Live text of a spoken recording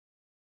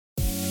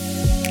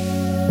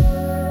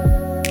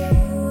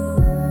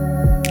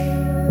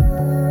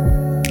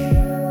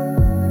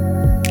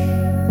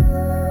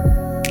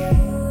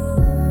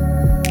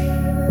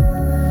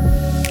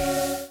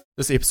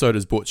This episode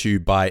is brought to you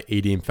by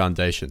EDM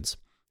Foundations.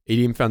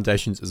 EDM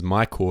Foundations is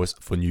my course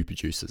for new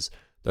producers,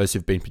 those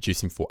who've been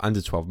producing for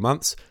under 12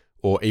 months,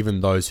 or even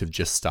those who've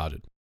just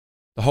started.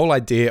 The whole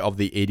idea of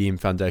the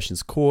EDM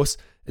Foundations course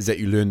is that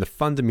you learn the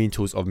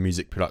fundamentals of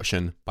music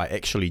production by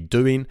actually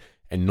doing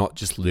and not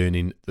just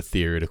learning the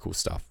theoretical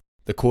stuff.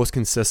 The course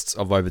consists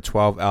of over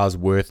 12 hours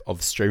worth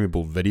of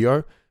streamable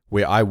video,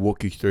 where I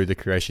walk you through the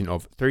creation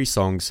of 3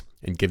 songs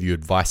and give you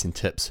advice and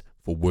tips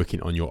for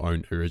working on your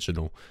own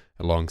original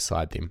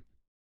alongside them.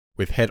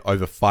 We've had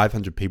over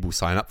 500 people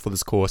sign up for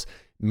this course.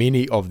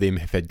 Many of them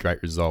have had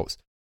great results.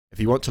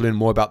 If you want to learn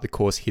more about the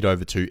course, head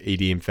over to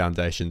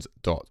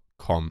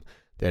edmfoundations.com.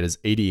 That is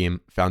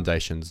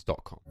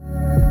edmfoundations.com.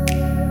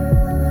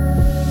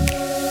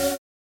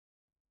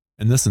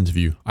 In this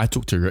interview, I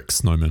talked to Rick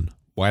Snoman,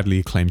 widely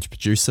acclaimed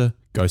producer,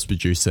 ghost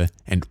producer,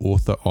 and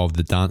author of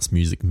the Dance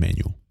Music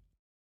Manual.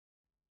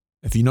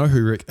 If you know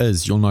who Rick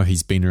is, you'll know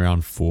he's been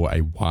around for a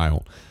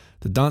while.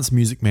 The Dance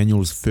Music Manual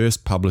was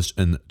first published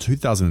in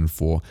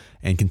 2004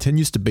 and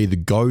continues to be the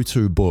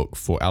go-to book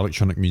for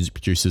electronic music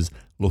producers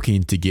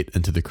looking to get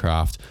into the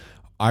craft.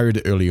 I read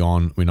it early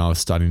on when I was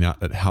starting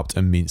out. It helped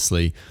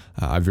immensely.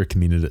 I've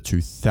recommended it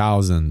to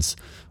thousands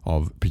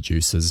of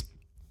producers.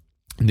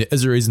 And there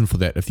is a reason for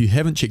that. If you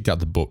haven't checked out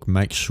the book,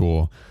 make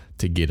sure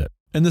to get it.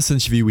 In this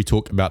interview, we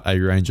talk about a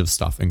range of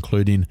stuff,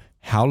 including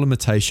how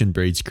limitation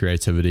breeds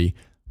creativity,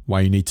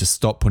 why you need to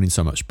stop putting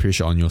so much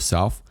pressure on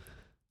yourself,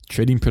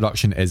 treating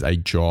production as a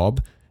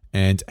job,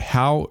 and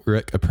how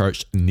Rick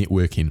approached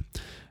networking.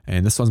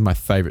 And this one's my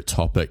favorite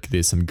topic.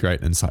 There's some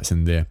great insights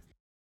in there.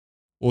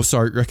 Also,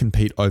 Rick and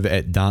Pete over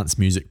at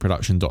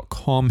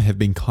dancemusicproduction.com have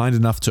been kind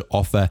enough to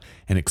offer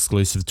an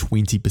exclusive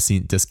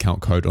 20%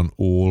 discount code on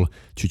all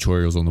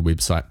tutorials on the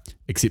website,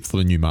 except for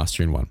the new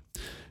mastering one.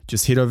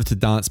 Just head over to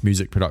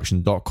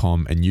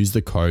dancemusicproduction.com and use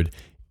the code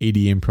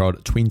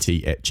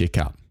EDMProd20 at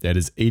checkout. That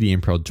is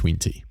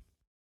EDMProd20.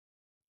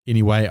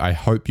 Anyway, I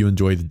hope you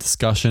enjoy the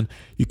discussion.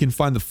 You can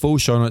find the full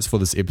show notes for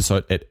this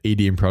episode at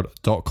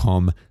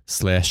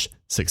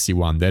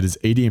edmprod.com/61. That is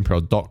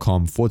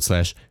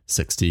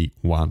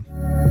edmprod.com/61.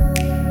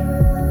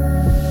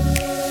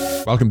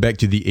 Welcome back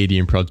to the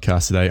EDM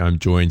Podcast. Today I'm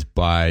joined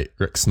by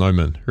Rick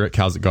Snoman. Rick,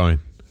 how's it going?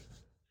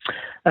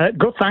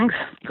 Good, thanks.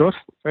 Good.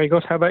 Very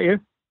good. How about you?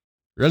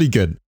 Really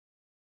good.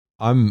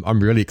 I'm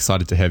really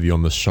excited to have you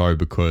on the show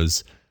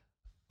because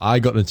I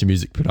got into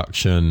music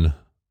production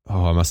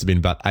it must have been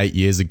about 8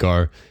 years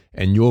ago.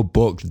 And your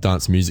book, The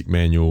Dance Music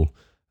Manual,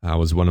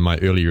 was one of my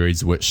early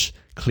reads, which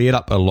cleared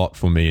up a lot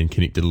for me and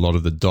connected a lot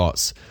of the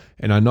dots.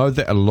 And I know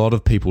that a lot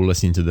of people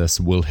listening to this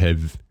will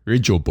have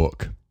read your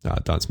book,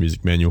 Dance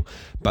Music Manual,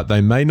 but they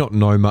may not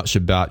know much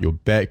about your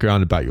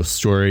background, about your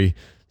story.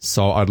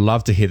 So I'd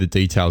love to hear the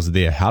details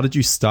there. How did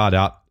you start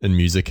out in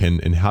music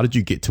and how did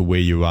you get to where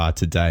you are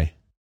today?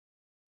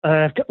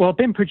 I've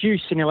been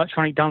producing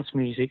electronic dance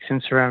music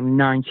since around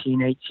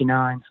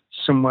 1989,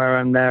 somewhere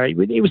around there. It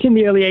was in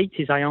the early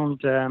 80s. I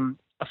owned a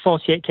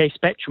 48K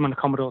Spectrum and a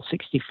Commodore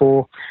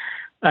 64.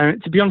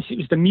 To be honest, it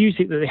was the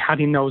music that they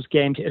had in those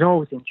games. It had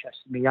always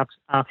interested me. You had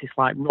artists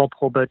like Rob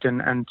Hubbard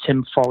and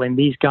Tim Follin.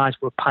 These guys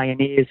were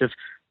pioneers of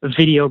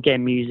video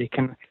game music,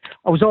 and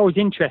I was always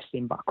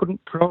interested, but I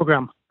couldn't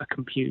program a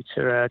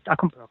computer. I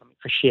couldn't program it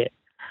for shit.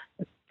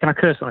 Can I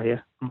curse on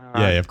here?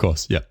 Yeah, of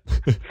course. Yeah.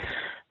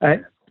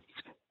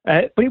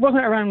 But it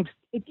wasn't around,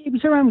 it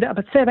was around,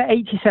 I'd say about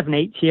 87,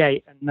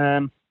 88.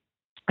 And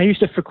I used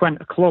to frequent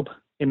a club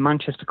in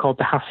Manchester called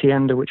the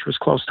Hacienda, which was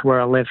close to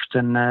where I lived.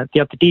 And they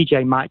had the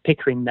DJ Mike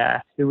Pickering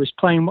there, who was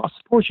playing what I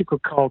suppose you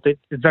could call the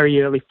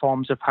very early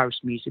forms of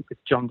house music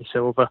with John De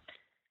Silva.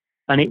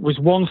 And it was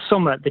one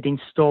summer they'd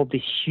installed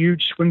this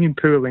huge swimming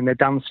pool in the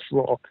dance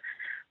floor.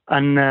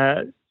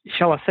 And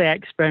shall I say, I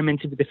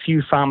experimented with a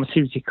few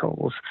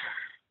pharmaceuticals.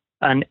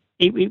 And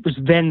it was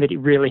then that it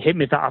really hit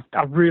me that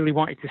I really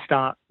wanted to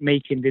start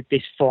making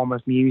this form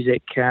of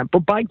music.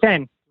 But back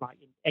then, like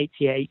in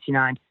 88,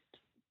 89,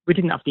 we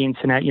didn't have the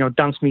internet. You know,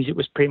 dance music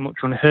was pretty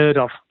much unheard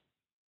of.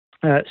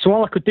 So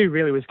all I could do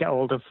really was get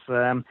hold of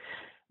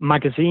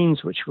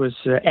magazines, which was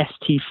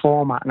ST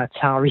Format and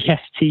Atari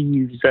ST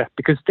User,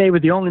 because they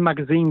were the only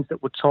magazines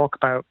that would talk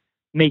about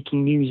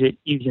making music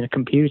using a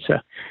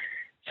computer.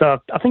 So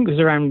I think it was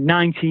around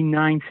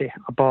 1990,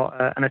 I bought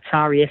an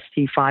Atari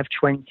ST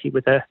 520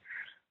 with a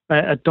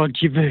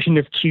dodgy version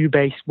of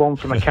Cubase 1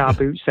 from a car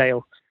boot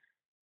sale.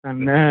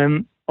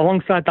 And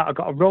alongside that, I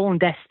got a Roland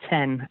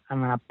S10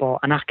 and I bought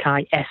an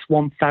Akai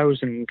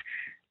S1000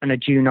 and a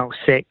Juno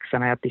 6.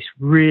 And I had this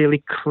really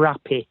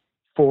crappy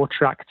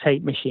 4-track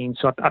tape machine.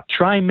 So I'd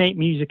try and make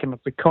music and I'd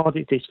record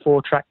it this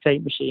 4-track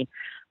tape machine.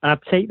 And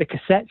I'd take the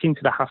cassettes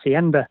into the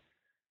Hacienda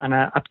and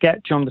I'd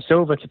get John De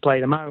Silva to play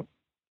them out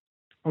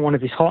on one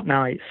of his hot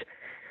nights.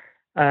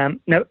 Now,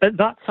 at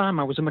that time,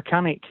 I was a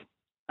mechanic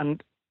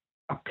and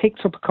I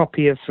picked up a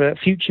copy of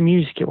Future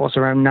Music. It was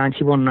around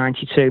 91,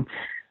 92.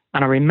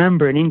 And I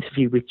remember an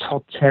interview with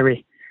Todd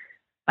Terry.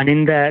 And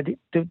in there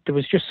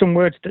was just some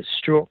words that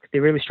struck.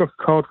 They really struck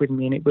a chord with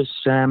me. And it was,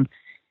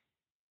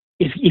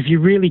 if you're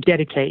really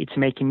dedicated to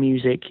making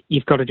music,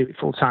 you've got to do it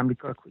full time. You've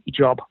got to quit your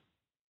job.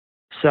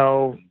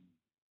 So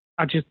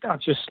I just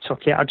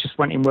took it. I just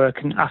went in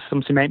work and asked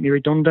them to make me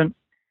redundant.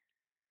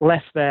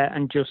 Left there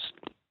and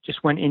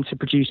just went in to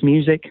produce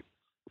music,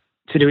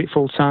 to do it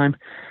full time.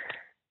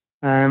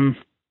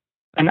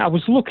 And I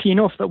was lucky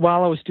enough that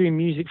while I was doing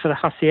music for the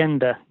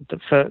Hacienda,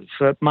 for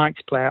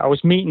Mike's Player, I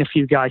was meeting a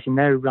few guys in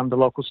there who ran the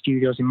local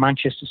studios in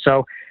Manchester.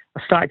 So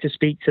I started to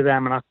speak to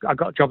them, and I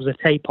got a job as a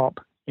tape op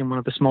in one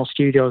of the small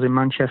studios in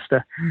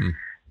Manchester.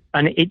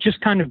 And it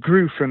just kind of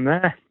grew from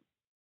there.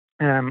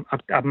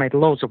 I've made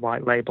loads of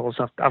white labels.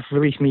 I've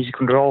released music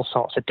under all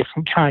sorts of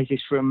different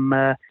guises, from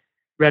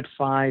Red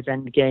 5,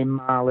 Endgame,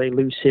 Marley,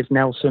 Lucive,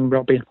 Nelson,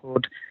 Robin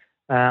Hood.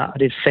 I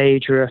did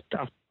Phaedra.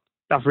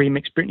 I've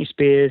remixed Britney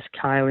Spears,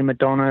 Kylie,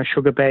 Madonna,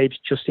 Sugar Babes,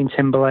 Justin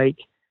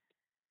Timberlake.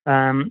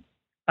 And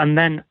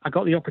then I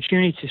got the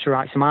opportunity to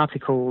write some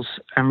articles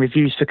and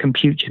reviews for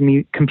Computer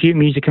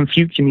Music and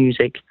Future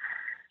Music.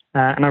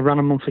 And I ran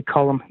a monthly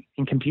column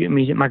in Computer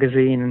Music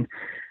magazine. And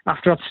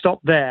after I'd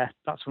stopped there,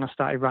 that's when I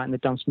started writing the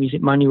dance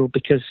music manual,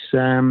 because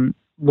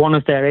one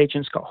of their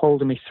agents got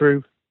hold of me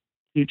through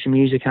Future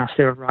Music and asked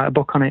if I'd write a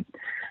book on it.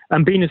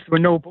 And being as there were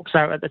no books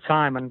out at the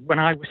time, and when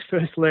I was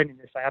first learning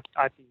this, I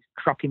had these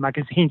crappy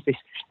magazines, this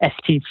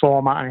ST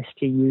format and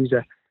ST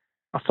user.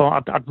 I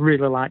thought I'd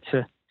really like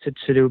to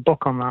do a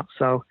book on that.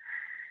 So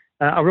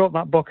I wrote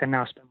that book, and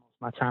now I spend most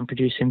of my time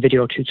producing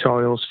video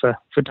tutorials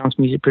for dance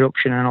music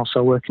production, and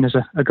also working as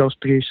a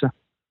ghost producer.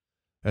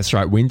 That's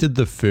right. When did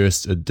the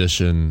first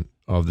edition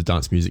of the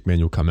Dance Music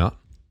Manual come out?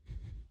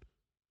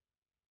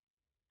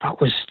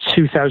 That was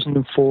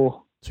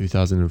 2004.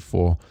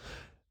 2004.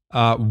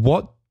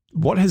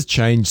 What has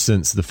changed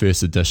since the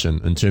first edition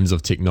in terms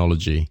of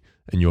technology,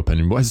 in your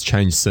opinion? What has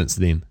changed since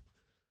then?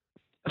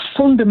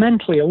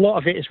 Fundamentally, a lot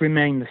of it has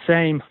remained the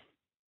same.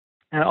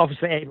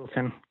 Obviously,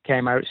 Ableton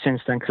came out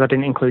since then, because I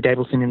didn't include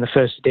Ableton in the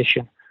first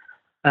edition.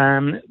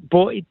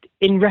 But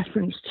in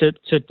reference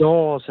to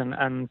DAWs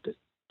and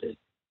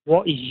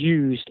what is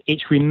used,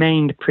 it's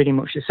remained pretty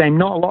much the same.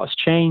 Not a lot has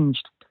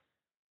changed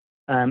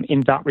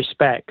in that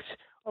respect.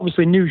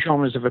 Obviously, new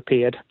genres have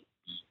appeared.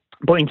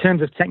 But in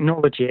terms of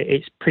technology,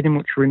 it's pretty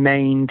much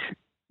remained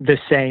the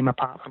same,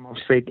 apart from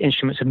obviously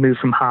instruments have moved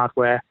from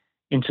hardware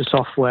into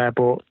software.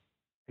 But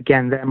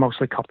again, they're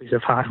mostly copies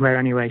of hardware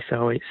anyway,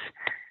 so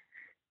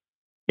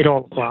it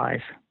all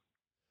applies.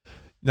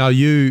 Now,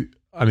 you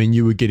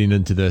were getting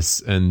into this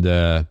in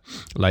the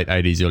late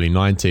 80s, early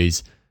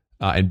 90s,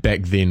 and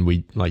back then,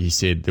 like you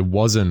said,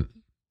 the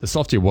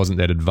software wasn't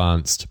that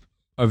advanced.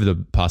 Over the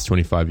past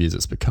 25 years,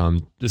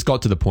 it's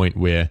got to the point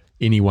where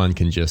anyone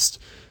can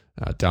just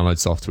download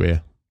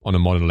software on a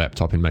modern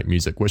laptop and make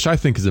music, which I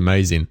think is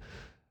amazing.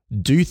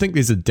 Do you think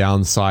there's a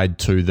downside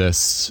to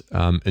this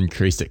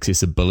increased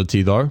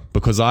accessibility, though?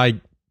 Because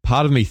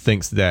part of me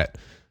thinks that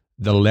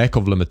the lack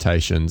of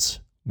limitations,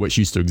 which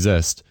used to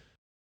exist,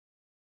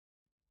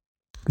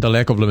 the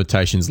lack of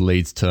limitations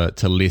leads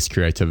to less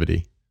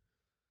creativity.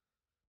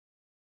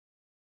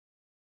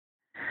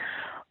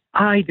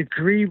 I'd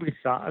agree with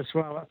that as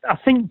well. I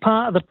think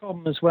part of the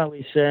problem as well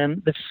is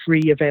the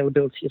free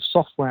availability of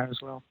software as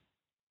well.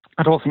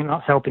 I don't think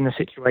that's helping the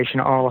situation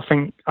at all. I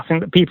think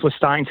that people are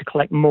starting to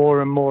collect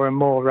more and more and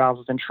more,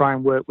 rather than try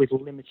and work with a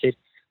limited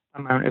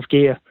amount of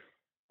gear.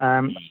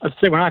 I'd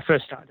say when I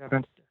first started, I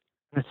had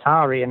an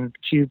Atari and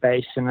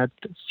Cubase and a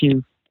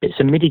few bits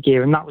of MIDI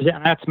gear, and that was it.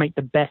 And I had to make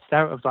the best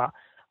out of that.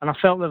 And I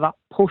felt that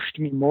pushed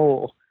me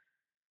more,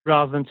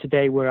 rather than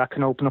today, where I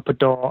can open up a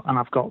door and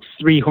I've got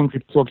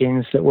 300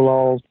 plugins that will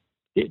all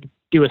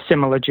do a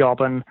similar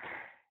job. And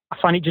I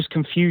find it just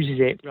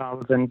confuses it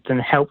rather than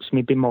helps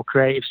me be more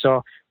creative.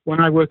 So when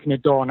I work in a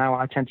DAW now,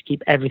 I tend to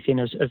keep everything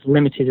as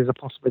limited as I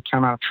possibly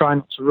can. I try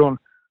not to run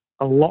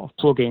a lot of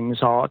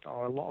plugins or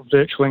a lot of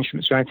virtual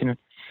instruments or anything, and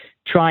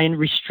try and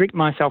restrict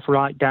myself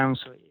right down.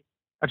 So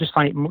I just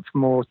find it much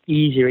more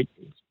easier. It's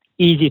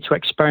easier to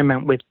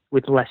experiment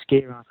with less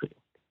gear.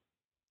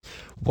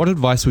 What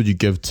advice would you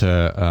give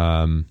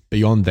to,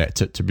 beyond that,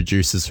 to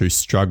producers who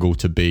struggle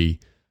to be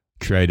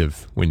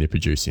creative when they're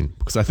producing?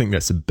 Because I think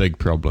that's a big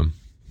problem.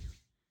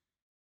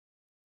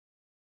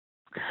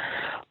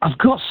 I've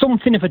got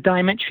something of a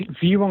diametric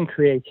view on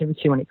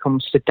creativity when it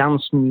comes to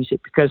dance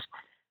music, because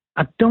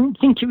I don't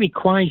think it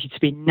requires you to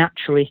be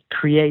naturally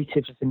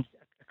creative as a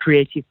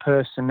creative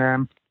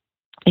person.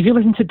 If you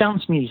listen to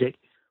dance music,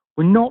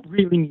 we're not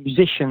really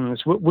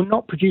musicians. We're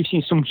not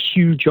producing some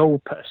huge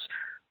opus.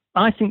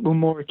 I think we're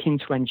more akin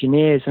to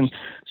engineers. And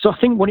so I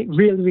think what it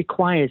really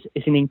requires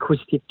is an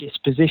inquisitive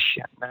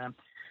disposition.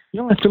 You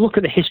don't have to look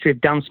at the history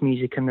of dance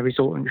music and the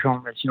resultant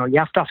genres. You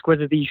have to ask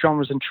whether these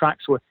genres and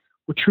tracks were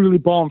truly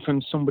born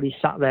from somebody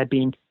sat there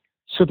being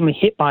suddenly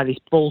hit by this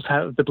bolt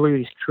out of the blue,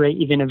 this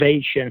creative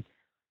innovation,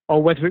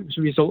 or whether it was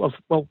a result of,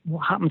 well,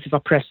 what happens if I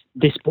press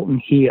this button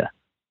here?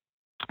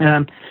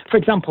 For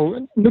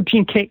example,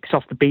 nudging kicks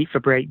off the beat for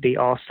breakbeat,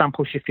 or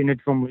sample shifting a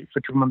drum loop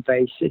for drum and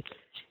bass.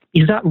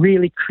 Is that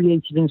really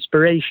creative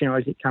inspiration, or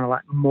is it kind of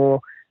like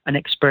more an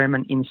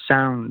experiment in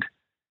sound?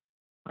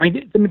 I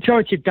mean, the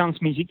majority of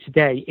dance music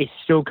today is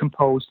still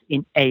composed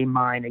in A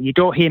minor. You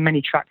don't hear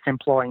many tracks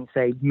employing,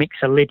 say,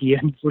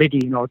 Mixolydian,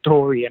 Lydian, or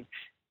Dorian.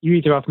 You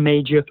either have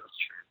major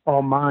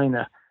or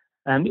minor.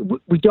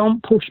 We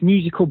don't push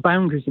musical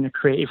boundaries in a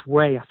creative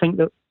way. I think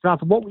that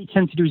rather what we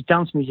tend to do as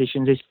dance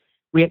musicians is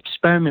we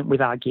experiment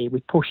with our gear,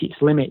 we push its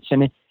limits.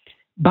 And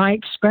by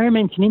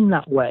experimenting in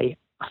that way,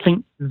 I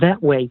think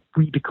that way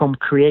we become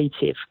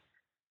creative.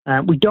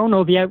 We don't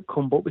know the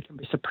outcome, but we can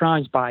be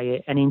surprised by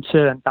it. And in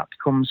turn, that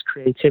becomes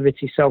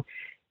creativity. So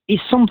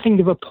it's something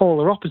of a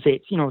polar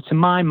opposite. To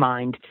my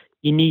mind,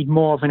 you need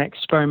more of an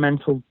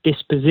experimental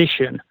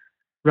disposition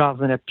rather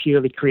than a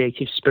purely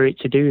creative spirit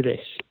to do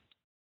this.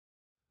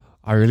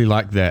 I really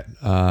like that,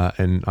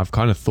 and I've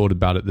kind of thought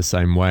about it the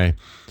same way.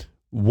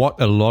 What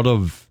a lot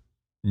of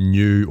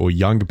new or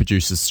younger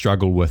producers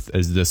struggle with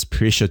is this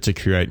pressure to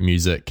create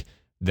music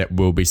that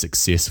will be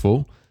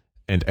successful,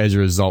 and as a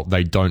result,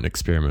 they don't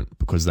experiment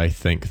because they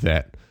think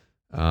that,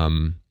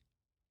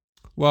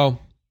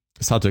 well,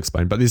 it's hard to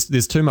explain, but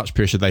there's too much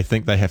pressure. They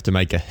think they have to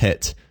make a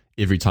hit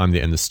every time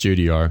they're in the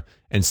studio,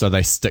 and so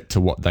they stick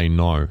to what they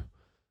know,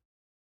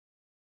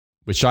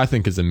 which I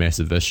think is a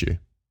massive issue.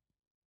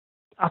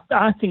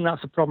 I think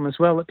that's a problem as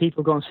well, that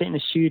people go and sit in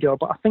the studio,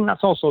 but I think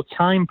that's also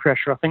time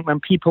pressure. I think when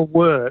people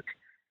work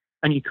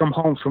and you come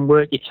home from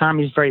work, your time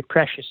is very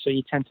precious, so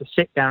you tend to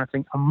sit down and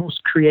think, I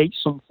must create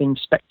something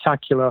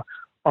spectacular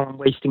or I'm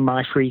wasting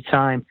my free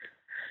time,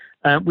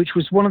 which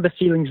was one of the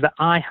feelings that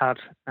I had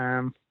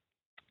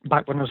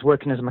back when I was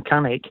working as a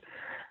mechanic.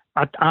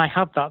 I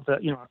had that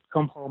I'd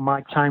come home,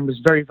 my time was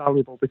very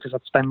valuable because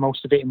I'd spend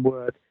most of it in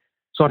work,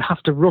 so I'd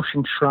have to rush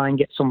and try and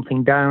get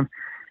something down.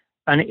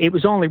 And it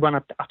was only when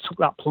I took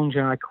that plunge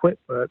and I quit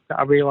work that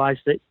I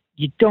realised that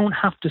you don't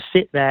have to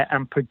sit there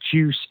and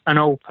produce an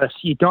opus.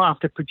 You don't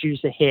have to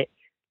produce a hit.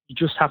 You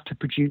just have to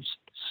produce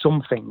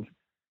something.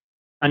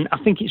 And I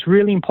think it's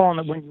really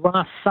important that when you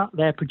are sat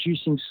there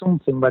producing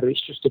something, whether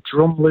it's just a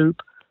drum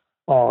loop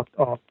or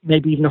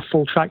maybe even a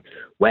full track,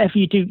 whatever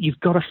you do, you've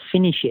got to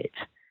finish it.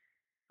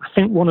 I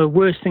think one of the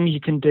worst things you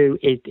can do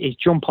is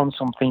jump on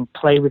something,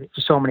 play with it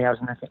for so many hours,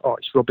 and then think, oh,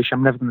 it's rubbish,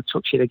 I'm never going to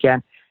touch it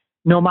again.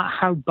 No matter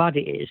how bad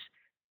it is,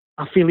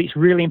 I feel it's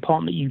really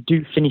important that you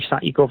do finish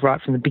that. You go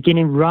right from the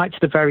beginning right to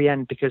the very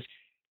end, because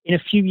in a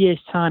few years'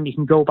 time, you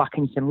can go back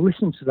and you can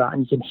listen to that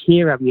and you can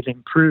hear how you've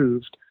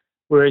improved.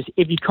 Whereas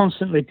if you're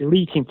constantly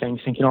deleting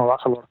things, thinking, oh,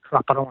 that's a lot of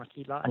crap, I don't want to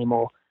keep that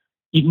anymore,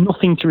 you've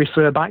nothing to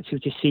refer back to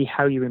see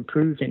how you're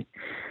improving.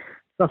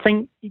 So I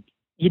think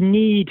you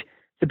need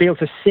to be able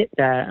to sit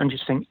there and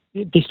just think,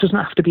 this doesn't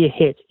have to be a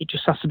hit. It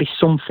just has to be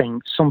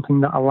something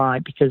that I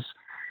like, because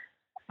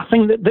I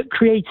think that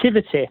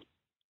creativity,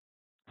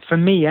 for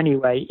me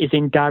anyway, is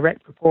in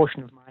direct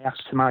proportion of my ass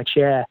to my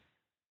chair.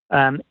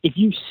 If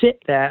you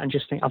sit there and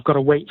just think, I've got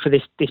to wait for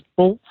this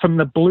bolt from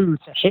the blue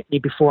to hit me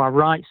before I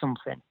write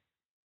something,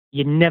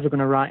 you're never going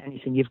to write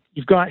anything.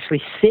 You've got to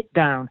actually sit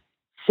down,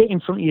 sit in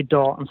front of your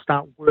door and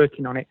start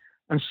working on it,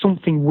 and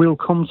something will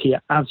come to you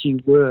as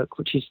you work,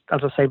 which is,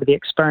 as I say, with the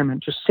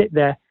experiment. Just sit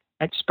there,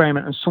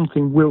 experiment, and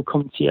something will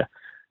come to you.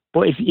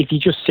 But if you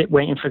just sit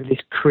waiting for this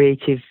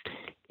creative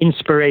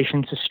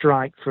inspiration to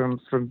strike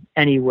from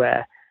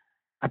anywhere,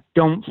 I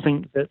don't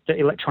think that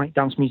electronic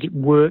dance music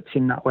works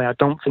in that way. I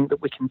don't think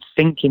that we can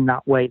think in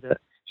that way, that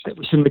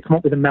we suddenly come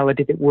up with a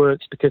melody that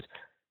works, because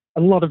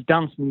a lot of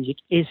dance music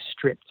is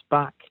stripped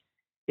back.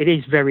 It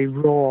is very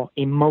raw,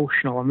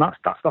 emotional, and that's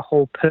the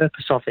whole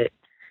purpose of it.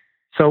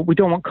 So we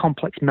don't want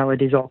complex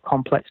melodies or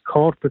complex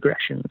chord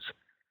progressions.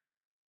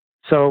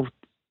 So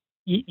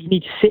you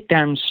need to sit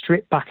down,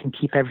 strip back, and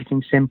keep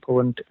everything simple,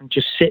 and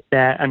just sit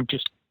there and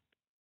just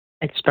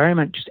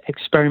experiment,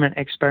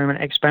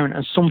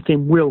 and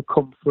something will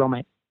come from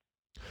it.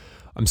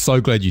 I'm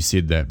so glad you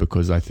said that,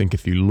 because I think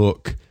if you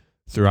look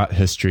throughout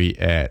history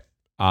at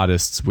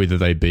artists, whether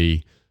they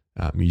be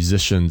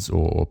musicians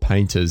or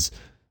painters,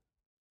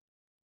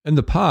 in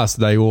the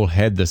past, they all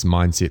had this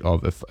mindset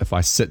of if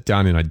I sit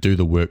down and I do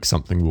the work,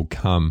 something will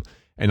come.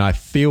 And I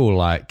feel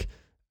like,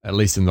 at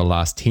least in the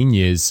last 10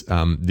 years,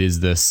 there's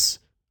this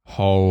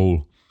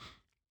whole,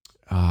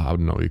 I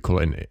don't know what you call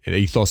it, an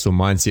ethos or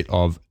mindset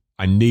of,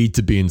 I need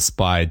to be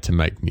inspired to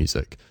make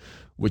music,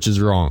 which is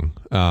wrong.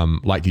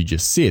 Like you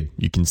just said,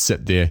 you can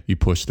sit there, you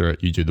push through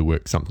it, you do the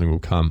work, something will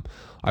come.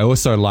 I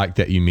also like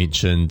that you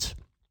mentioned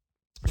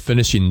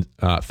finishing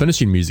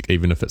music,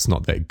 even if it's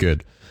not that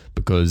good,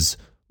 because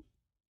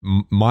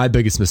my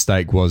biggest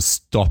mistake was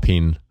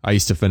stopping. I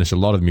used to finish a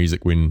lot of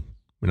music when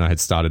I had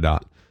started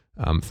out,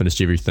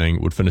 finished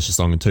everything, would finish a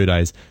song in 2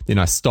 days. Then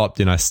I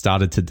stopped and I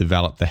started to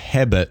develop the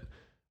habit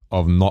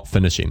of not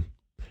finishing.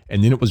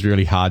 And then it was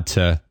really hard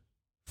to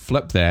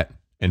flip that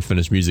and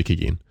finish music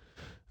again.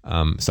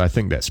 So I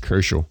think that's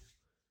crucial.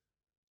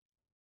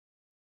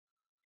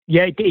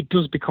 Yeah, it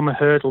does become a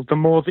hurdle. The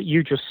more that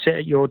you just sit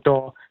at your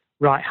door,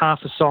 write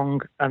half a song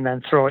and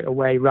then throw it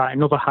away, write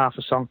another half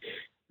a song,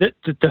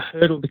 the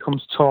hurdle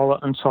becomes taller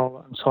and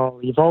taller and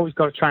taller. You've always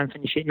got to try and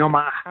finish it, no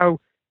matter how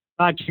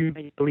bad you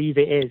may believe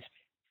it is.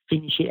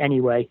 Finish it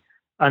anyway,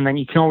 and then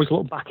you can always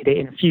look back at it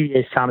in a few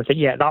years' time and think,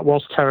 yeah, that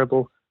was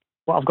terrible,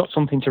 but I've got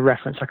something to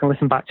reference. I can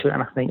listen back to it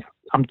and I think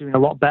I'm doing a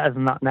lot better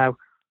than that now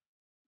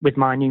with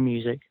my new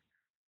music.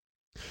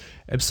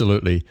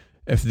 Absolutely.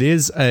 if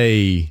there's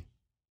a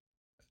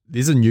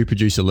new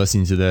producer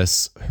listening to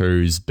this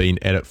who's been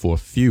at it for a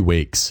few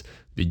weeks,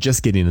 they're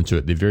just getting into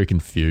it, they're very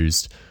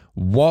confused,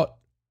 what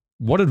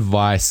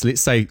advice,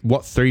 let's say,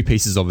 what 3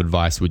 pieces of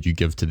advice would you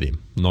give to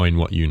them, knowing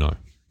what you know?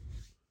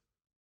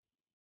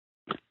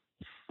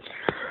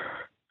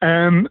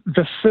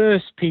 The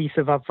first piece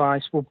of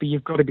advice would be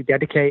you've got to be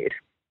dedicated.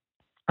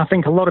 I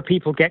think a lot of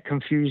people get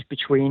confused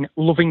between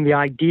loving the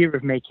idea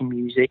of making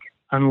music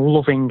and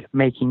loving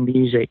making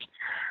music.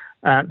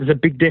 There's a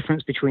big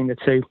difference between the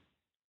two.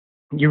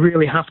 You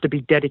really have to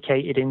be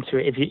dedicated into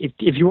it.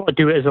 If you want to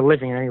do it as a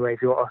living anyway,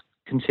 if you want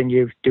to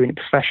continue doing it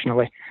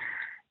professionally,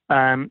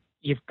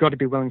 you've got to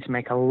be willing to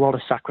make a lot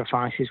of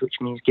sacrifices, which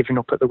means giving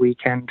up at the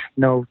weekend,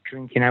 no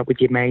drinking out with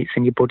your mates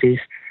and your buddies,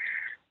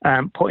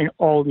 putting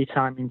all your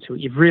time into it.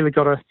 You've really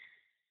got to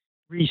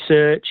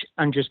research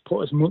and just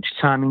put as much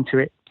time into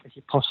it as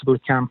you possibly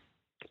can.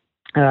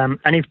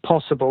 And if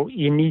possible,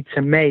 you need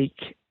to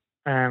make,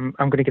 I'm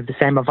going to give the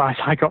same advice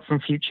I got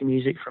from Future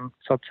Music from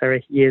Todd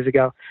Terry years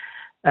ago.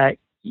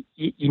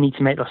 You need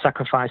to make the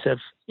sacrifice of,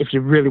 if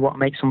you really want to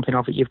make something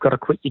of it, you've got to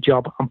quit your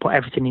job and put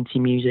everything into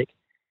your music.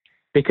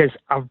 Because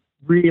I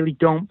really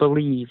don't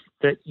believe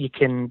that you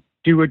can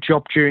do a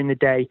job during the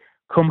day,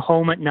 come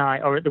home at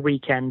night or at the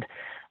weekend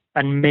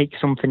and make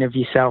something of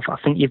yourself. I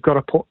think you've got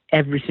to put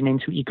everything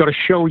into it. You've got to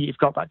show you've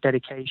got that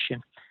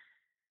dedication.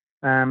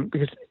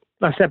 Because,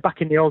 like I said,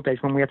 back in the old days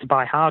when we had to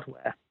buy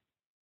hardware,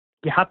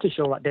 you had to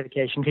show that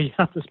dedication because you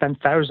had to spend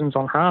thousands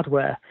on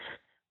hardware.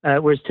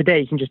 Whereas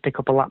today you can just pick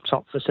up a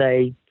laptop for,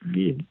 say,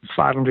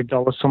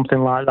 $500, something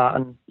like that.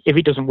 And if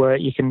it doesn't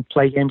work, you can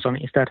play games on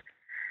it instead.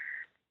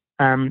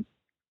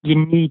 You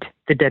need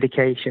the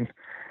dedication.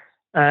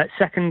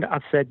 Second,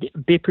 I'd say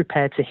be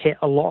prepared to hit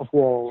a lot of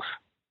walls.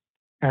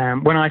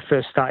 When I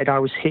first started, I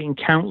was hitting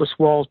countless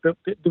walls, but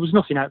there was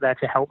nothing out there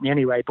to help me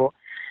anyway. But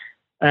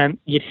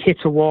you'd hit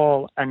a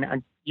wall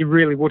and you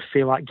really would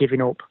feel like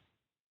giving up.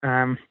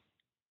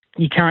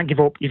 You can't give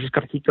up. You've just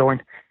got to keep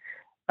going.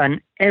 And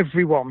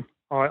everyone,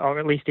 or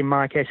at least in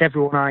my case,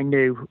 everyone I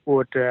knew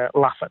would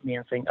laugh at me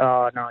and think,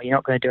 oh, no, you're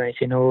not going to do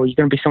anything. Or you're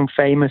going to be some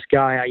famous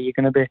guy. Or you're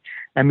going to be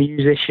a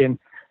musician.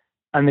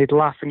 And they'd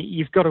laugh. And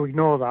you've got to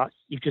ignore that.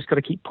 You've just got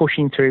to keep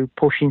pushing through,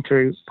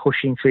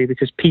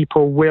 because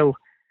people will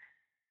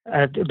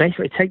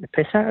basically take the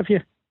piss out of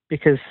you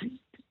because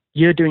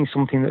you're doing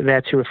something that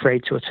they're too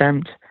afraid to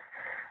attempt.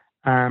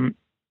 So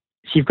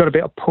you've got to be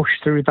able to push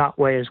through that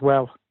way as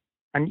well.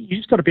 And you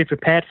just got to be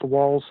prepared for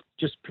walls.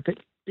 Just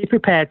be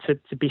prepared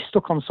to be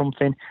stuck on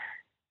something,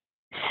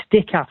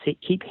 stick at it,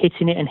 keep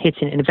hitting it, and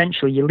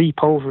eventually you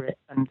leap over it.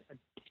 And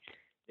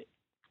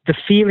the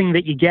feeling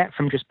that you get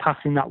from just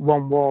passing that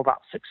one wall, that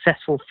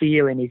successful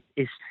feeling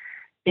is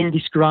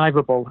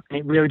indescribable. And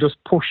it really does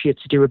push you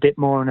to do a bit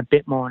more and a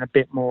bit more and a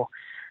bit more.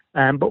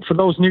 But for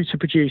those new to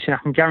producing, I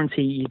can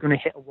guarantee you're going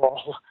to hit a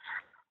wall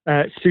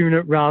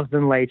sooner rather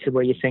than later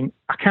where you think,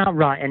 I can't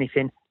write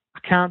anything. I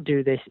can't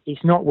do this.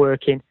 It's not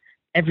working.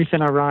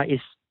 Everything I write is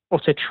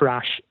utter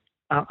trash.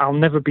 I'll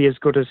never be as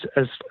good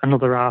as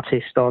another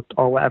artist or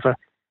whatever.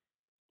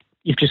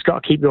 You've just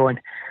got to keep going.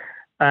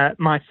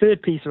 My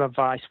third piece of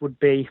advice would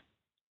be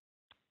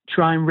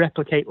try and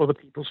replicate other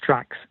people's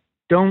tracks.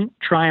 Don't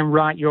try and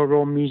write your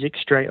own music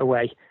straight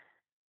away.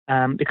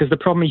 Because the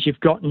problem is you've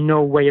got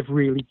no way of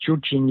really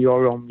judging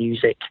your own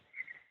music.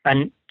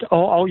 And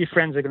all your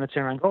friends are going to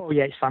turn around and go, oh,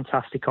 yeah, it's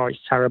fantastic or it's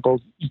terrible.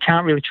 You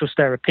can't really trust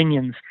their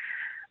opinions.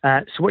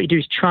 So what you do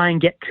is try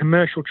and get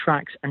commercial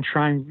tracks and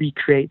try and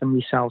recreate them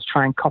yourselves.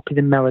 Try and copy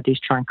the melodies,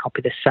 try and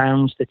copy the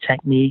sounds, the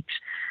techniques,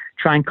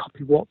 try and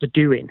copy what they're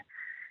doing.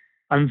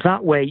 And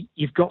that way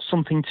you've got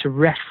something to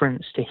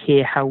reference to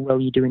hear how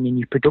well you're doing in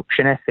your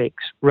production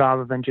ethics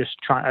rather than just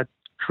trying to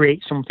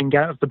create something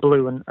out of the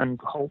blue and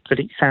hope that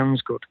it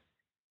sounds good.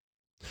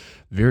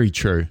 Very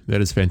true. That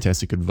is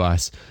fantastic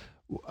advice.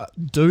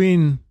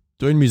 Doing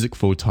music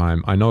full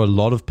time, I know a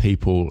lot of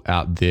people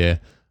out there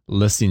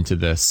listening to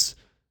this,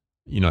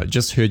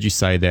 just heard you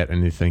say that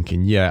and they're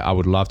thinking, yeah, I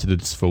would love to do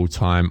this full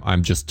time.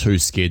 I'm just too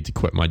scared to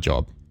quit my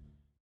job.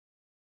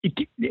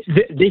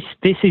 This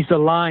is the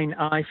line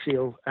I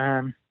feel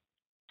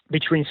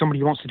between somebody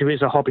who wants to do it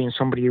as a hobby and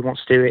somebody who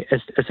wants to do it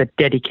as a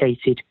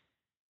dedicated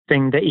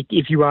thing. That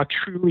if you are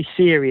truly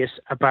serious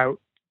about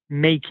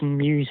making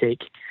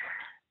music,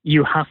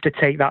 you have to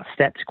take that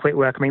step to quit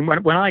work. I mean,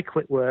 when I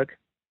quit work,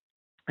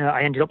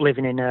 I ended up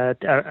living in a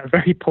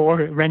very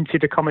poor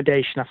rented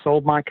accommodation. I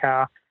sold my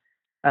car.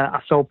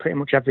 I sold pretty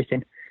much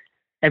everything.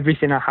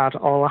 Everything I had,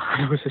 all I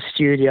had was a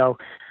studio,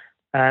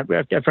 a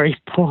very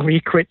poorly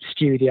equipped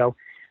studio.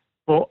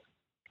 But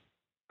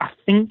I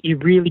think you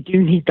really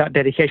do need that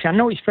dedication. I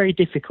know it's very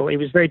difficult. It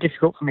was very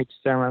difficult for me to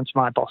turn around to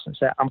my boss and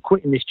say, I'm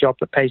quitting this job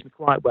that pays me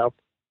quite well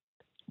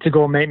to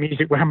go and make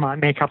music where I might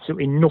make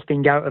absolutely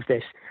nothing out of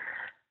this.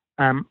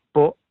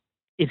 But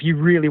if you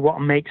really want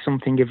to make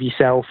something of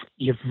yourself,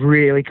 you've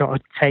really got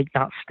to take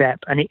that step.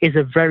 And it is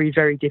a very,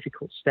 very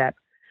difficult step.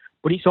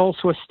 But it's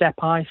also a step,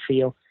 I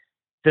feel,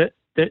 that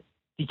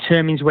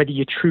determines whether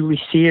you're truly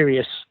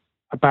serious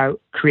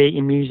about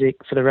creating music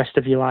for the rest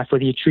of your life,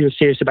 whether you're truly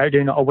serious about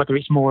doing it or whether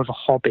it's more of a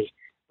hobby,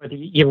 whether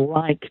you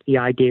like the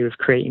idea of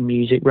creating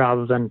music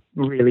rather than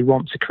really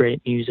want to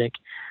create music.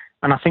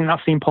 And I think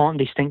that's the important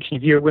distinction.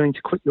 If you're willing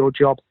to quit your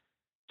job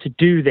to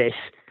do this,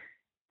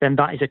 then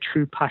that is a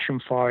true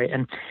passion for it.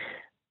 And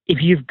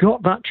if you've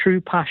got that true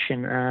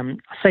passion, I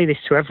say this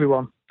to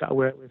everyone that I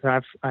work with.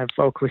 I have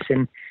vocalists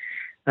in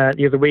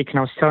the other week, and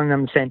I was telling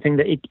them the same thing,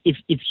 that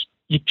if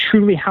you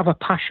truly have a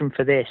passion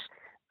for this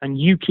and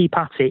you keep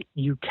at it,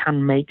 you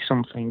can make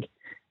something.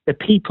 The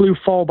people who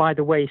fall by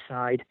the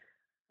wayside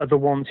are the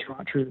ones who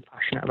are truly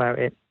passionate about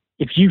it.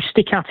 If you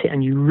stick at it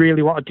and you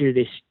really want to do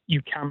this,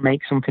 you can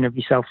make something of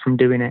yourself from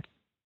doing it.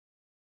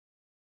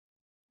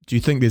 Do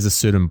you think there's a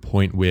certain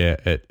point where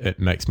it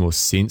makes more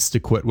sense to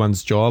quit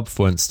one's job?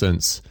 For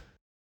instance,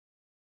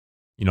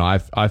 you know,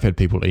 I've had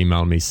people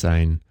email me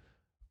saying,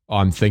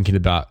 I'm thinking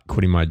about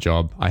quitting my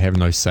job. I have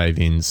no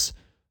savings.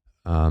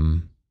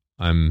 I'm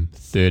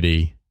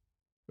 30.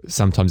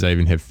 Sometimes I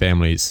even have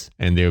families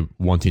and they're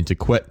wanting to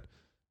quit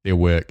their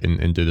work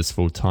and do this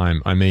full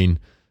time. I mean,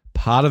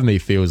 part of me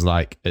feels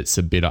like it's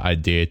a better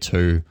idea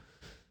to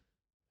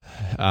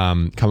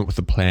come up with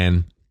a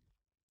plan,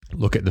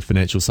 look at the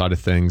financial side of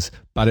things,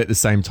 but at the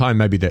same time,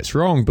 maybe that's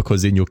wrong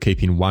because then you're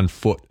keeping one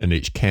foot in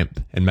each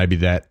camp, and maybe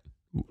that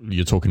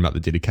you're talking about the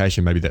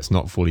dedication, maybe that's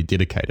not fully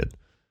dedicated.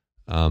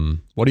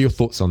 What are your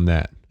thoughts on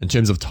that in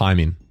terms of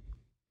timing?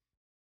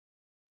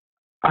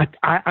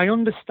 I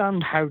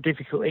understand how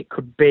difficult it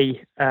could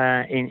be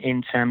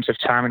in terms of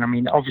timing. I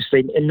mean,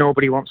 obviously,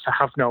 nobody wants to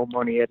have no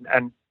money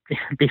and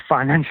be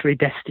financially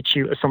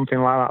destitute or something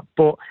like that.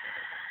 But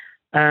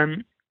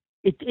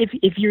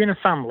if you're in a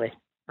family,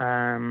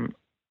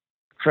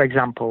 for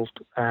example,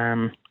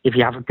 if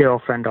you have a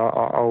girlfriend or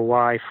a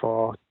wife,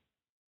 or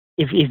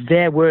if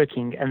they're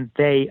working and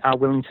they are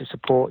willing to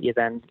support you,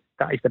 then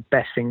that is the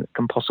best thing that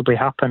can possibly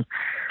happen.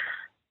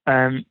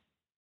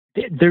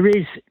 There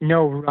is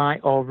no right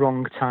or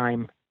wrong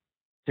time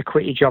to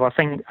quit your job. I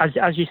think,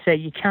 as you say,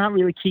 you can't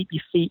really keep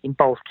your feet in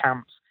both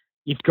camps.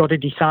 You've got to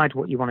decide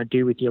what you want to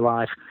do with your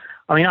life.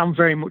 I mean, I'm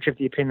very much of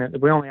the opinion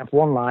that we only have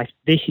one life.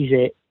 This is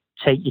it.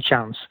 Take your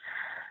chance.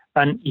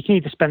 And you can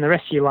either spend the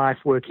rest of your life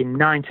working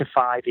 9 to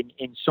 5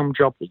 in some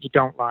job that you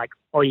don't like,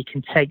 or you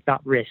can take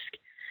that risk.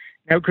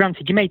 Now,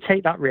 granted, you may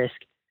take that risk.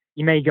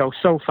 You may go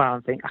so far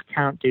and think, I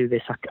can't do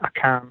this. I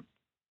can't.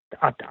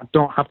 I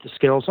don't have the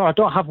skills, or I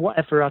don't have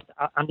whatever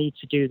I need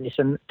to do this.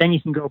 And then you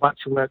can go back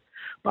to work.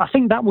 But I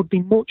think that would be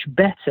much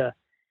better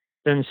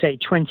than, say,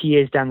 20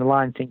 years down the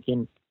line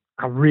thinking,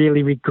 I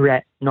really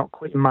regret not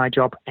quitting my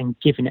job and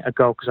giving it a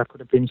go because I could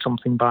have been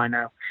something by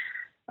now.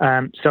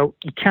 So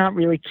you can't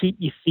really keep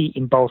your feet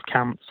in both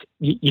camps.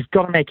 You've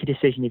got to make a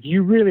decision. If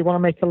you really want to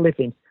make a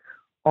living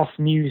off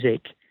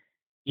music,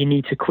 you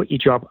need to quit your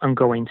job and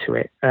go into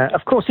it.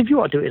 Of course, if you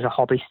want to do it as a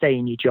hobby, stay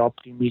in your job,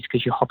 do music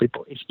as your hobby.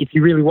 But if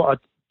you really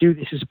want to do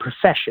this as a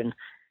profession,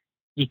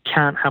 you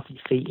can't have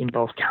your feet in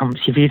both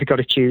camps. You've either got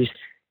to choose,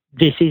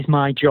 this is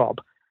my job,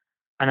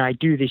 and I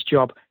do this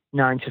job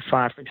 9 to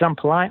 5. For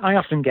example, I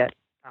often get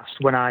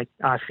asked when I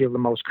feel the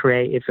most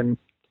creative, and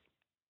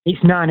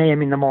it's 9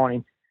 a.m. in the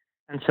morning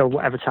until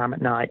whatever time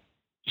at night.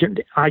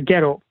 I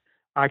get up,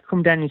 I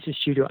come down into the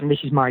studio, and this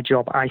is my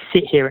job. I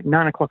sit here at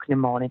 9 o'clock in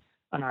the morning,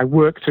 and I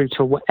work through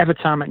till whatever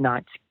time at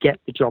night to get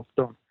the job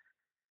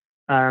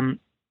done.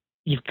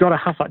 You've got to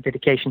have that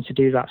dedication to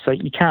do that. So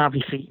you can't have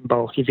your feet in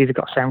both. You've either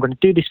got to say, I'm going to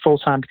do this full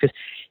time, because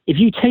if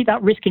you take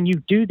that risk and you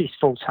do this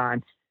full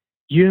time,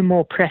 you're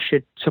more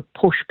pressured to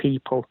push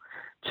people,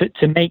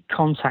 to make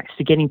contacts,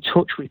 to get in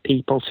touch with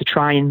people, to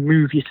try and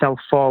move yourself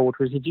forward.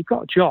 Whereas if you've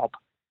got a job,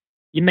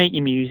 you make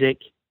your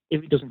music.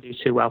 If it doesn't do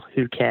too well,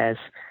 who cares?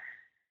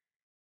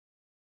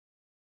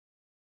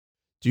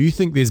 Do you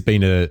think there's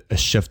been a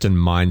shift in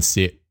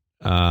mindset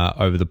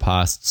over the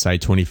past, say,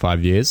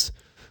 25 years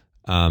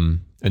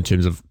in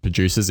terms of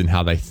producers and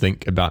how they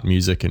think about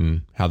music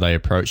and how they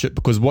approach it?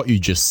 Because what you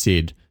just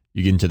said,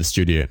 you get into the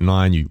studio at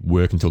 9, you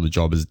work until the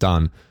job is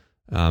done.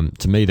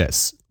 To me,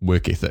 that's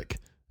work ethic,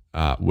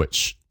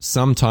 which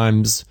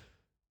sometimes,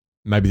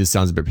 maybe this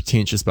sounds a bit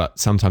pretentious, but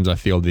sometimes I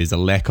feel there's a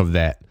lack of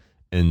that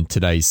in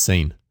today's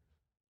scene.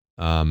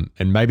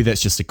 And maybe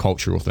that's just a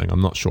cultural thing.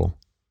 I'm not sure.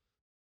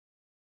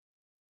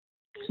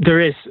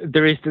 There's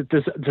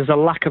a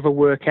lack of a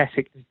work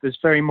ethic. There's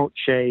very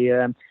much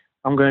I'm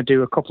going to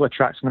do a couple of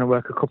tracks, I'm going to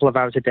work a couple of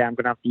hours a day, I'm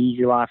going to have the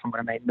easy life, I'm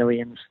going to make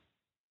millions,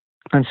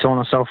 and so on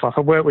and so forth.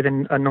 I work with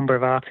a number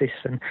of artists,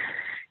 and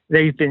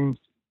they've been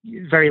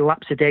very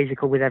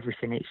lapsadaisical with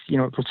everything. It's,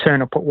 they'll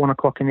turn up at 1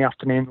 o'clock in the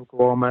afternoon, they'll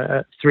go home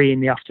at 3 in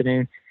the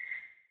afternoon,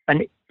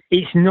 and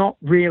it's not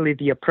really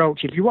the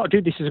approach. If you want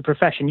to do this as a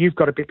profession, you've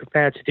got to be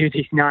prepared to do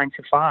this 9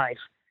 to 5.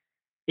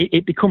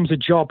 It becomes a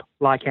job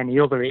like any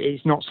other.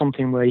 It's not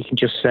something where you can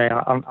just say,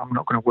 I'm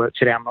not going to work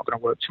today, I'm not going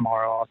to work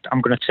tomorrow, or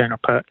I'm going to turn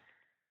up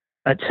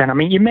at 10. I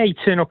mean, you may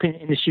turn up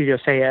in the studio,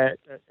 say, at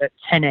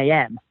 10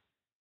 a.m.,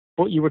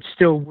 but you would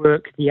still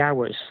work the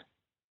hours.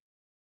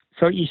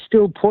 So you're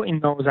still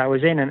putting those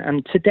hours in.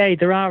 And today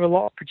there are a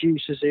lot of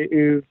producers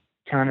who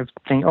kind of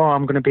think, oh,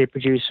 I'm going to be a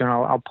producer and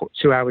I'll put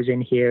 2 hours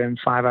in here and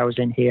 5 hours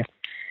in here.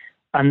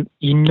 And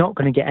you're not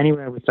going to get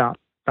anywhere with that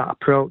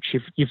approach.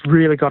 You've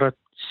really got to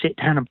sit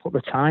down and put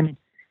the time in.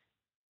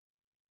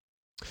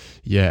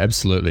 Yeah,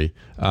 absolutely.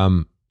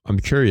 I'm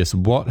curious,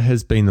 what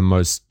has been the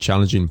most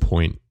challenging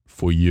point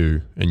for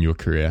you in your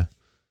career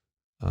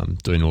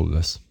doing all of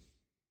this?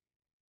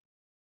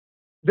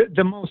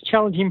 The most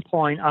challenging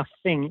point, I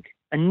think,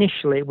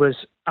 initially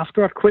was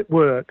after I quit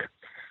work.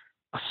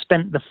 I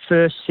spent the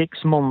first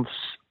 6 months,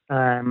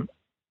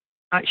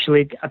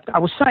 actually, I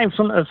was sat in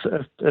front of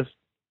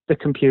the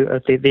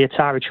computer, the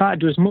Atari, trying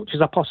to do as much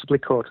as I possibly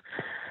could.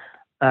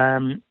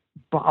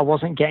 But I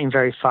wasn't getting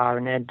very far,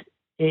 and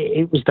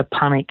it was the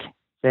panic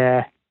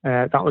there.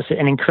 That was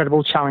an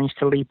incredible challenge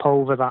to leap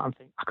over that and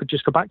think, I could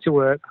just go back to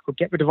work, I could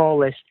get rid of all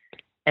this,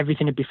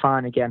 everything would be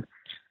fine again.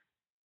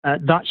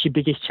 That's your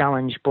biggest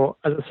challenge. But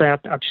as I say,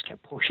 I just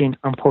kept pushing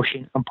and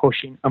pushing and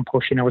pushing and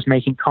pushing. I was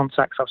making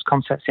contacts. I was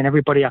contacting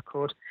everybody I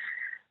could.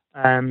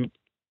 And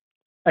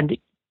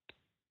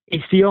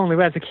it's the only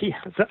way, as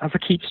I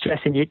keep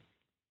stressing,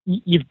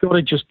 you've got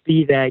to just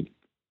be there.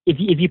 If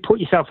you put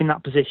yourself in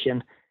that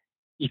position,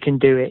 you can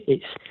do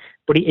it.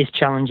 But it is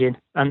challenging.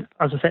 And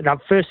as I said, that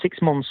first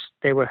 6 months,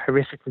 they were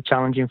horrifically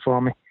challenging for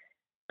me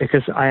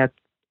because I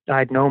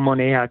had no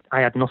money. I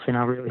had nothing.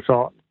 I really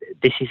thought,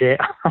 this is it.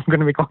 I'm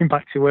going to be going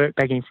back to work,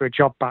 begging for a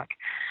job back.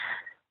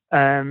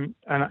 And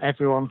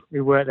everyone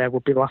who worked there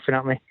would be laughing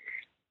at me.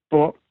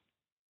 But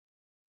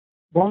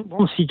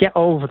once you get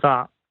over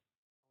that,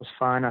 it was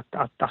fine. I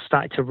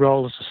started to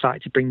roll as I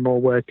started to bring more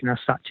work, and I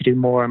started to do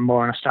more and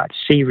more, and I started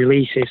to see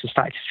releases. I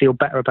started to feel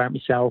better about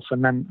myself,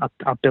 and then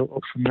I built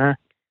up from there.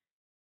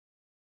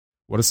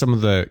 What are some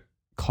of the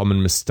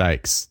common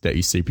mistakes that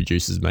you see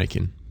producers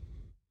making?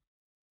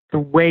 The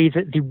way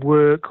that they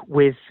work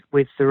with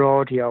their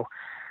audio.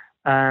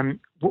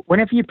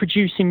 Whenever you're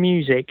producing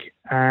music,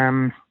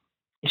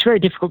 it's very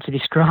difficult to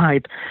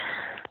describe.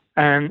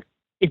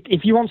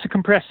 If you want to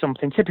compress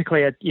something,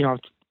 typically, you'll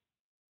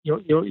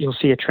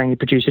see a trainee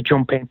producer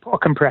jump in, put a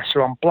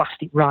compressor on, blast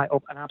it right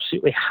up, and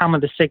absolutely hammer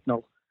the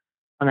signal,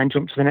 and then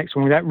jump to the next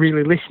one without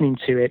really listening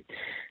to it.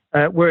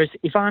 Whereas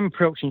if I'm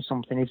approaching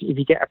something, if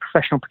you get a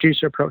professional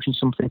producer approaching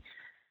something,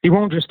 they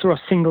won't just throw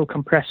a single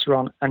compressor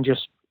on and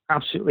just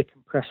absolutely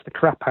compress the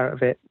crap out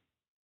of it.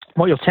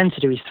 What you'll tend to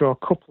do is throw a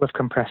couple of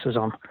compressors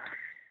on,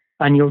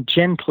 and you'll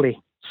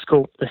gently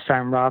sculpt the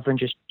sound rather than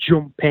just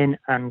jump in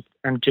and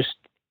just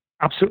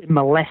absolutely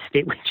molest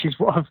it, which is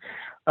what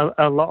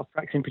a lot of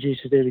practicing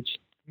producers do. They just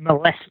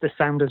molest the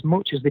sound as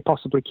much as they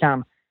possibly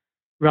can,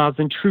 rather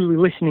than truly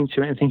listening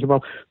to it and thinking,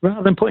 well,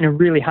 rather than putting a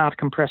really hard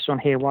compressor on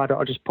here, why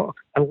don't I just put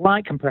a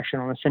light compression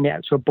on and send it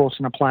out to a bus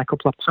and apply a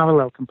couple of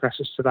parallel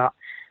compressors to that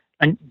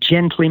and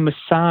gently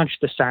massage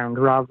the sound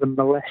rather than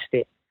molest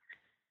it.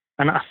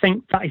 And I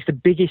think that is the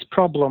biggest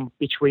problem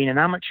between an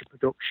amateur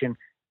production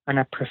and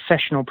a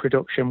professional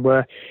production,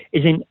 where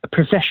is in a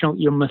professional,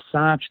 you'll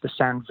massage the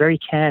sound very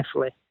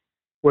carefully,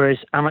 whereas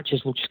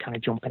amateurs will just kind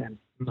of jump in and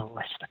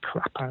molest the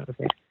crap out of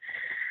it.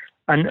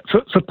 And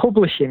for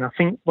publishing, I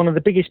think one of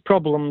the biggest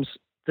problems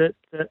that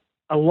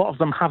a lot of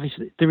them have is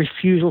the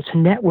refusal to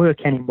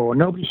network anymore.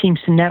 Nobody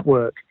seems to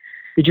network.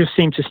 They just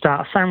seem to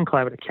start a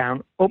SoundCloud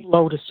account,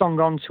 upload a song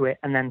onto it,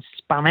 and then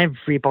spam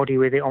everybody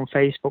with it on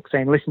Facebook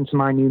saying, listen to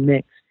my new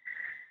mix.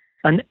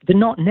 And they're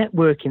not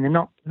networking. They're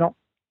not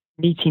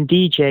meeting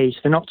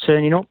DJs. They're not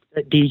turning up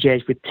at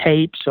DJs with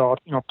tapes or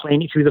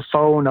playing it through the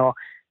phone or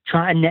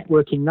trying to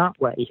network in that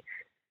way.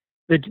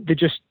 They're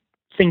just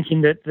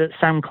thinking that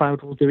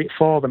SoundCloud will do it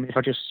for them. If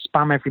I just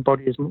spam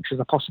everybody as much as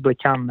I possibly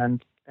can,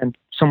 and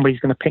somebody's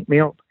going to pick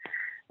me up.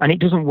 And it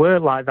doesn't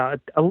work like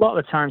that. A lot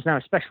of the times now,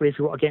 especially if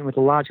you want to get in with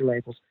the larger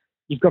labels,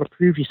 you've got to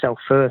prove yourself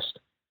first.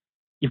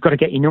 You've got to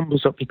get your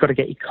numbers up. You've got to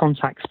get your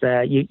contacts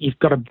there. You've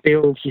got to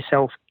build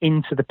yourself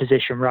into the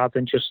position rather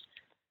than just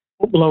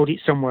upload it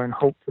somewhere and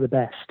hope for the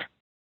best.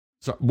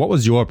 So what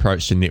was your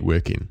approach to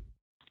networking?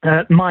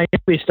 My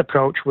earliest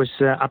approach was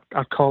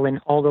I'd call in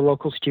all the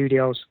local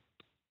studios.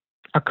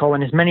 I'd call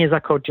in as many as I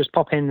could, just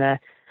pop in there,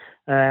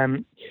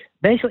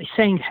 basically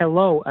saying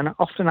hello. And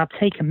often I'd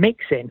take a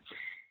mix in,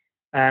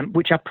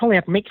 which I probably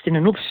have mixed in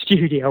another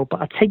studio,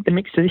 but I'd take the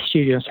mix to this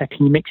studio and say,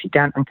 can you mix it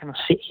down? And can I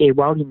sit here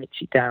while you mix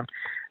it down?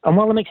 And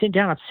while I mix it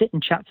down, I'd sit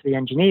and chat to the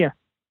engineer.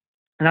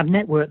 And I'd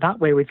network that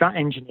way with that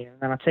engineer.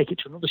 And then I'd take it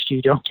to another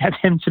studio and get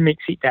them to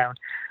mix it down.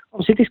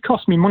 Obviously, this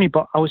cost me money,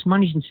 but I was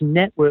managing to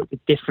network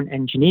with different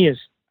engineers.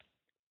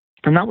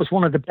 And that was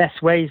one of the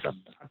best ways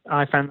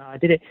I found that I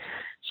did it.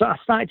 So I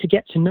started to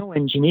get to know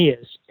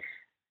engineers.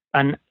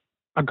 And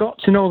I got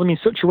to know them in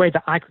such a way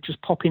that I could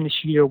just pop in the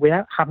studio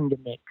without having a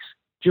mix,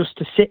 just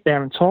to sit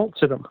there and talk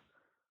to them.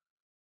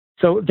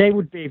 So they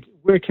would be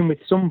working with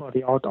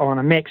somebody or on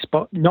a mix,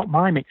 but not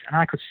my mix. And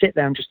I could sit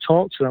there and just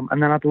talk to them.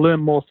 And then I'd learn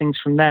more things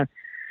from them.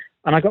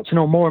 And I got to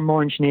know more and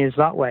more engineers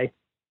that way.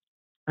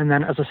 And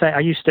then, as I say, I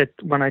used to,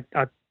 when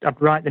I'd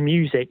write the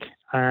music,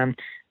 I'd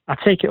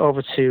take it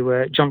over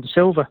to John De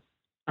Silva.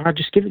 And I'd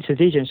just give it to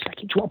the DJ and say,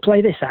 do you want to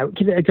play this out?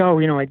 Give it a go.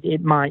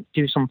 It might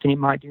do something, it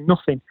might do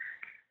nothing.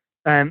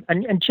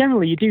 And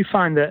generally, you do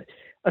find that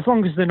as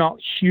long as they're not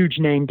huge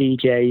name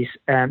DJs,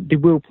 they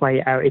will play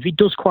it out. If it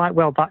does quite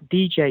well, that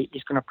DJ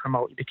is going to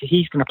promote you because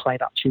he's going to play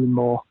that tune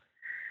more.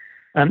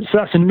 So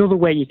that's another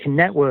way you can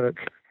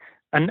network.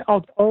 And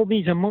all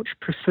these are much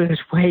preferred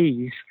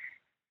ways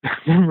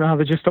than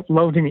rather just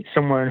uploading it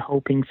somewhere and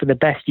hoping for the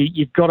best.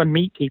 You've got to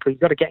meet people.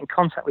 You've got to get in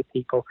contact with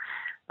people.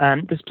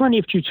 There's plenty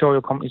of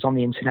tutorial companies on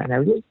the internet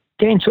now.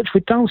 Get in touch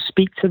with those.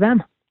 Speak to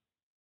them.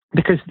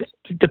 Because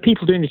the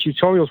people doing the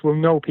tutorials will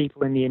know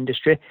people in the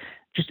industry.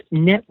 Just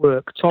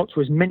network, talk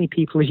to as many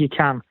people as you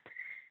can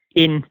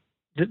in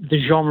the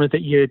genre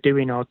that you're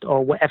doing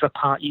or whatever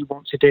part you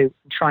want to do.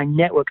 And try and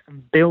network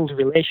and build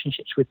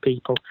relationships with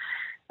people.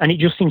 And it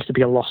just seems to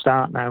be a lost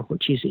art now,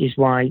 which is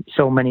why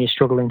so many are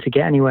struggling to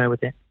get anywhere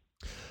with it.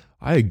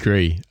 I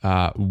agree.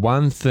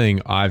 One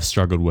thing I've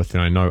struggled with,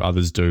 and I know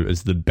others do,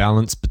 is the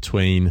balance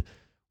between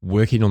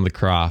working on the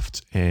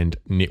craft and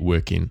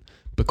networking.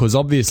 Because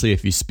obviously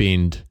if you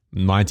spend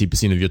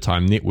 90% of your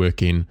time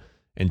networking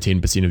and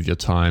 10% of your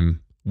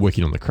time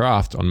working on the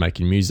craft, on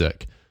making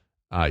music,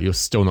 you're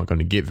still not going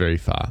to get very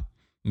far.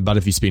 But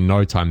if you spend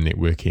no time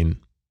networking,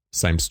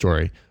 same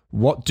story.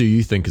 What do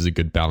you think is a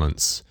good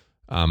balance?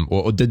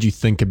 Or did you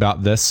think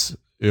about this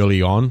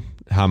early on,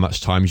 how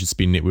much time you should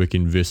spend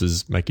networking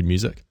versus making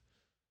music?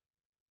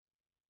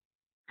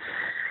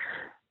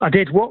 I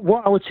did.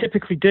 What I would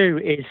typically do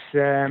is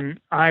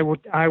I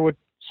would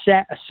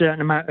set a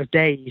certain amount of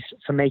days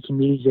for making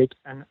music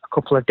and a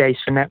couple of days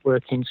for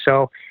networking.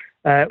 So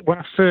when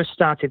I first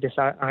started this,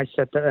 I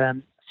said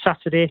that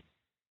Saturday,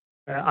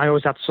 I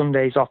always had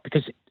Sundays off,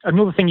 because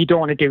another thing you don't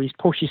want to do is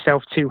push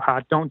yourself too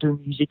hard. Don't do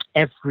music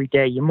every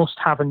day. You must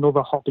have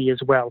another hobby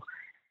as well,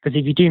 because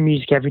if you do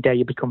music every day,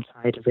 you become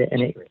tired of it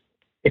and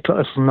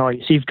it'll annoy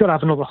you. So you've got to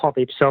have another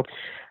hobby. So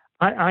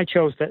I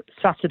chose that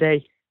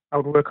Saturday I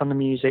would work on the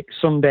music,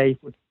 Sunday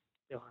would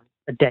be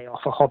a day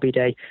off, a hobby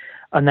day.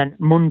 And then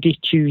Monday,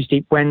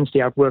 Tuesday,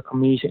 Wednesday, I'd work on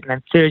music. And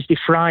then Thursday,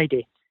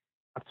 Friday,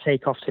 I'd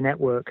take off to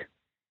network.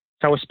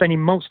 So I was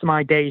spending most of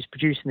my days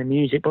producing the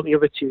music, but the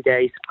other 2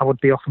 days I would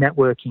be off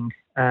networking.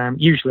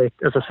 Usually,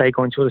 as I say,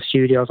 going to other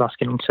studios,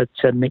 asking them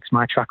to mix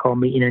my track or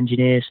meeting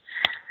engineers.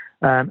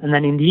 And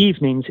then in the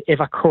evenings, if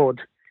I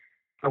could,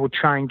 I would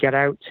try and get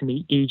out to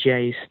meet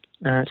DJs,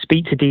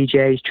 speak to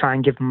DJs, try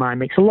and give them my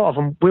mix. A lot of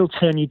them will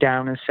turn you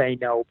down and say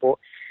no, but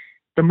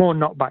the more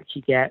knockbacks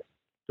you get,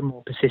 the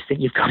more persistent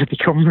you've got to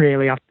become,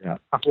 really. I've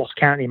lost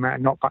count of the amount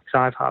of knockbacks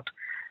I've had.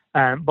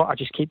 But I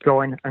just keep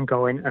going and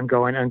going and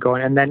going and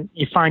going. And then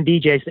you find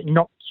DJs that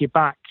knocked you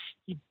back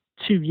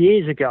 2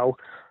 years ago,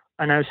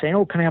 and I was saying,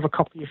 oh, can I have a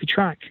copy of your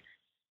track?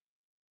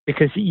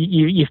 Because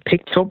you've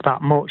picked up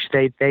that much,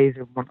 they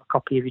want a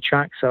copy of your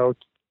track. So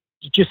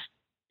you just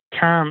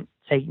can't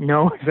take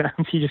no.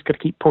 You just got to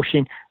keep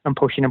pushing and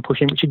pushing and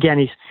pushing, which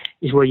again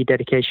is where your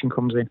dedication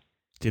comes in.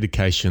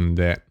 Dedication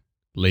that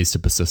leads to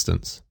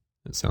persistence,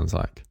 it sounds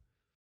like.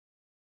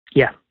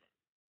 Yeah.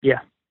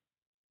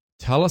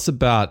 Tell us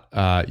about,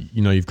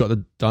 you've got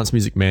the dance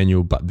music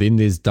manual, but then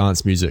there's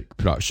dance music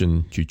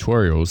production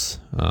tutorials,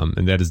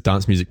 and that is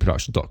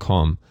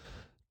dancemusicproduction.com.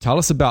 Tell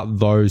us about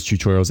those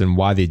tutorials and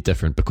why they're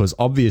different, because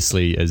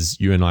obviously, as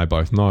you and I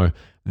both know,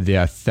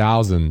 there are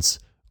thousands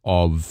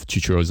of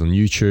tutorials on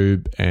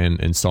YouTube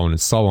and so on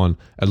and so on.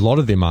 A lot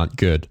of them aren't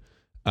good.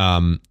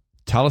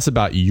 Tell us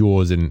about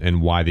yours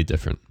and why they're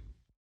different.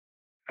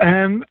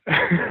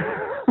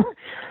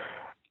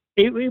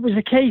 It was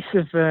a case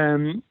of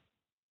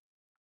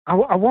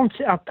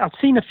I've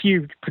seen a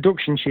few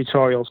production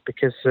tutorials,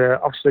 because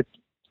obviously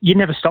you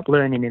never stop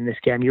learning in this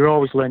game. You're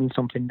always learning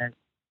something new.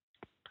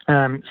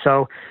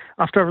 So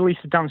after I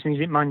released the dance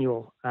music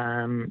manual,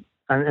 and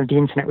the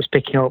internet was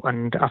picking up,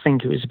 and I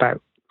think it was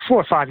about 4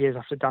 or 5 years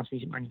after the dance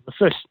music manual, the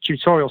first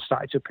tutorials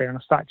started to appear, and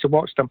I started to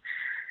watch them.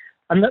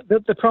 And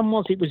the problem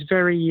was, it was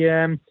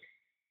very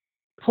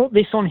put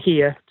this on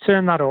here,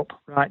 turn that up,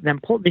 right? Then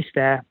put this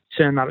there,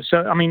 turn that up.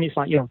 So I mean, it's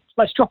like,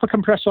 let's drop a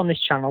compressor on this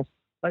channel.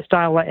 Let's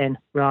dial that in,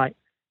 right?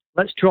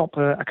 Let's drop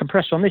a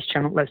compressor on this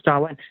channel. Let's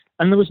dial it in.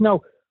 And there was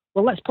no,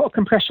 well, let's put a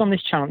compressor on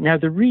this channel. Now,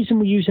 the reason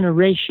we're using a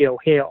ratio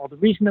here, or the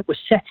reason that we're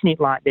setting it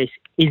like this,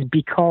 is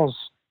because.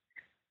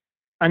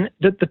 And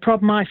the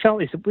problem I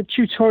felt is that with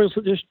tutorials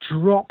that just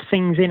drop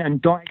things in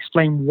and don't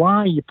explain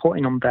why you're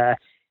putting them there,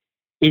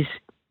 is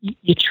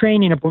you're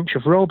training a bunch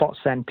of robots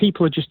then.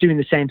 People are just doing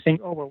the same thing.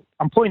 Oh, well,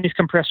 I'm putting this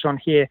compressor on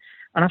here.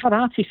 And I've had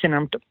artists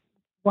in,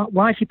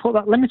 why have you put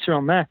that limiter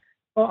on there?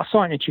 Oh, I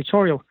saw it in a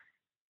tutorial.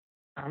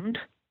 And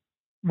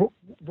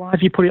why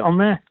have you put it on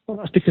there? Well,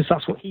 that's because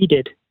that's what he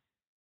did.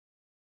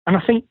 And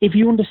I think if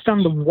you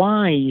understand the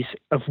whys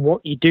of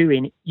what you're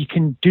doing, you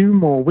can do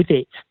more with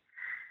it.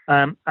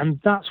 And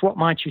that's what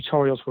my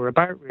tutorials were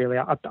about, really.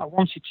 I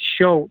wanted to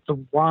show the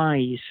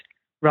whys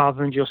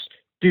rather than just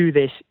do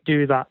this,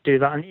 do that, do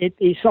that. And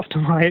it's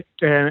often why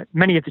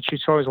many of the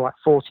tutorials are like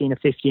 14 or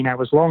 15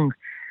 hours long.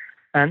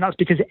 And that's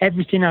because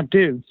everything I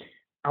do,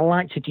 I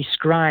like to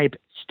describe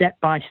step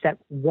by step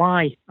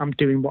why I'm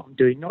doing what I'm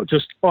doing, not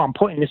just, oh, I'm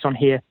putting this on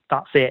here,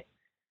 that's it.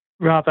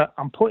 Rather,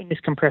 I'm putting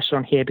this compressor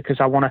on here because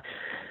I want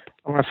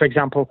to, for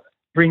example,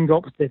 bring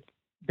up the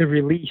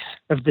release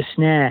of the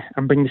snare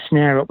and bring the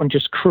snare up and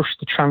just crush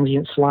the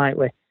transient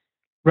slightly,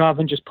 rather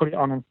than just put it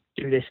on and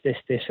do this,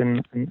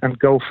 and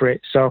go for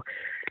it. So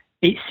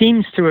it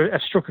seems to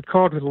have struck a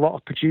chord with a lot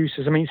of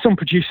producers. I mean, some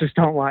producers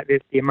don't like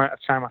the amount of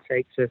time I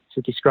take to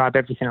describe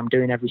everything I'm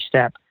doing, every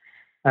step.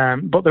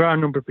 But there are a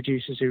number of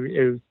producers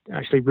who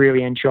actually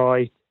really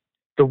enjoy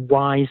the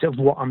whys of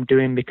what I'm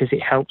doing, because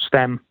it helps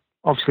them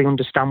obviously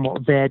understand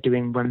what they're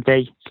doing when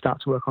they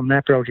start to work on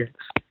their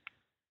projects.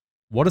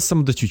 What are some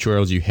of the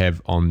tutorials you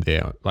have on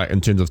there, like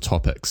in terms of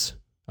topics,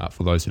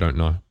 for those who don't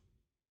know?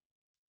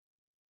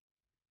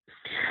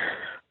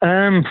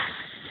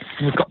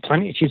 We've got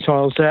plenty of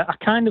tutorials. I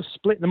kind of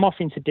split them off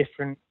into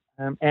different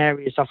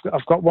areas.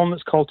 I've got one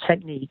that's called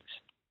techniques,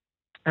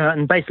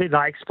 and basically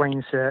that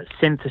explains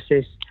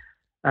synthesis,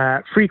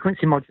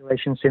 frequency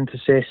modulation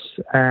synthesis,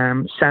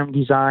 sound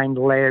design,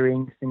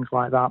 layering, things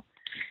like that.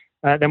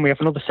 Then we have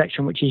another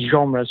section which is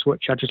genres,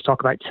 which I just talk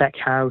about tech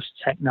house,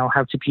 techno,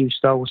 how to produce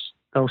those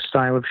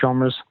style of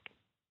genres.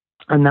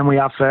 And then we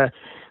have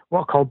what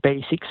are called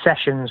basic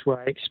sessions, where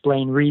I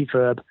explain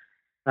reverb,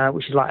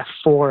 which is like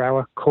a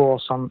 4-hour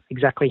course on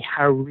exactly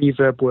how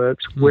reverb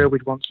works, where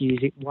we'd want to use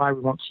it, why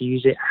we want to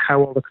use it,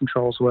 how all the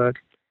controls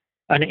work.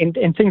 And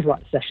in things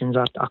like sessions,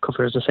 I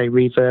cover, as I say,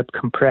 reverb,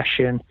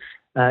 compression,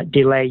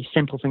 delay,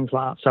 simple things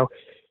like that. So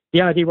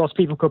the idea was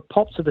people could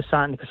pop to the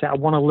site and they could say, I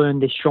want to learn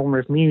this genre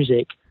of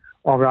music,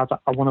 or rather,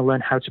 I want to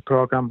learn how to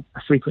program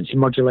a frequency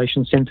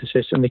modulation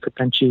synthesis, and they could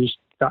then choose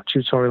that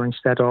tutorial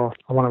instead, or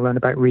I want to learn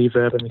about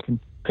reverb, and they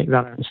can pick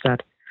that out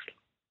instead.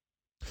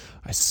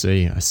 I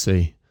see.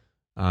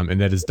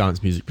 And that is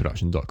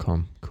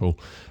dancemusicproduction.com. Cool.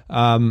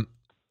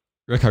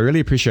 Rick, I really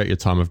appreciate your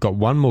time. I've got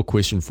one more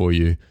question for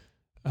you.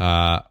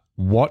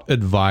 What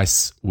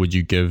advice would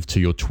you give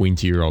to your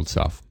 20-year-old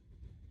self?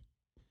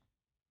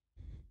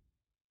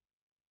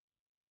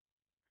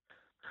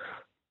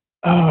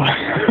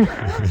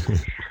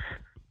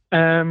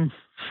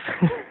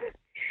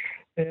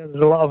 There's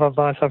a lot of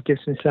advice I've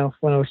given myself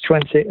when I was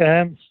 20.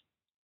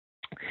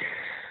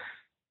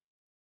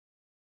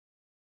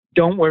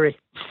 Don't worry.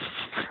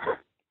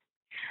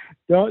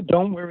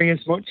 Don't worry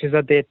as much as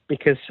I did,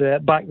 because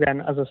back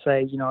then, as I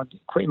say,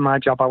 quitting my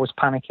job, I was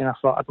panicking. I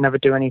thought I'd never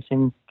do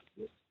anything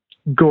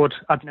good.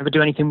 I'd never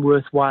do anything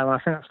worthwhile. And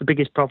I think that's the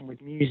biggest problem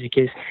with music,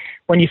 is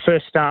when you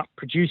first start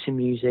producing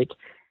music,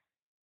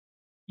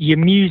 your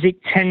music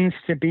tends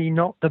to be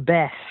not the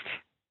best.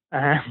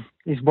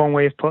 Is one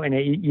way of putting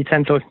it. You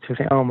tend to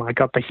think, oh my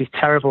God, this is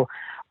terrible.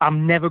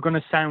 I'm never going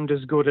to sound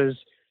as good as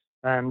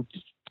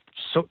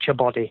such a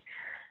body.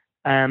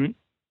 But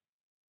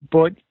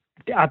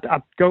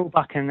I'd go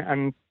back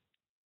and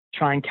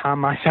try and calm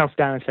myself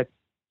down and say,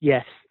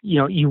 yes,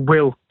 you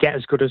will get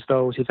as good as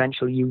those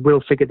eventually. You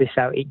will figure this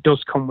out. It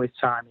does come with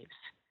time.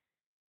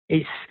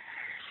 It's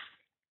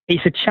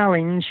a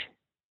challenge.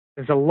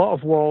 There's a lot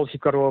of walls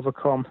you've got to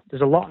overcome.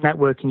 There's a lot of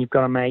networking you've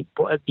got to make.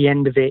 But at the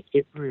end of it,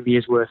 it really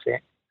is worth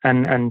it.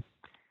 And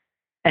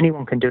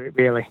anyone can do it,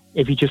 really,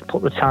 if you just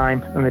put the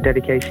time and the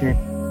dedication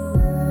in.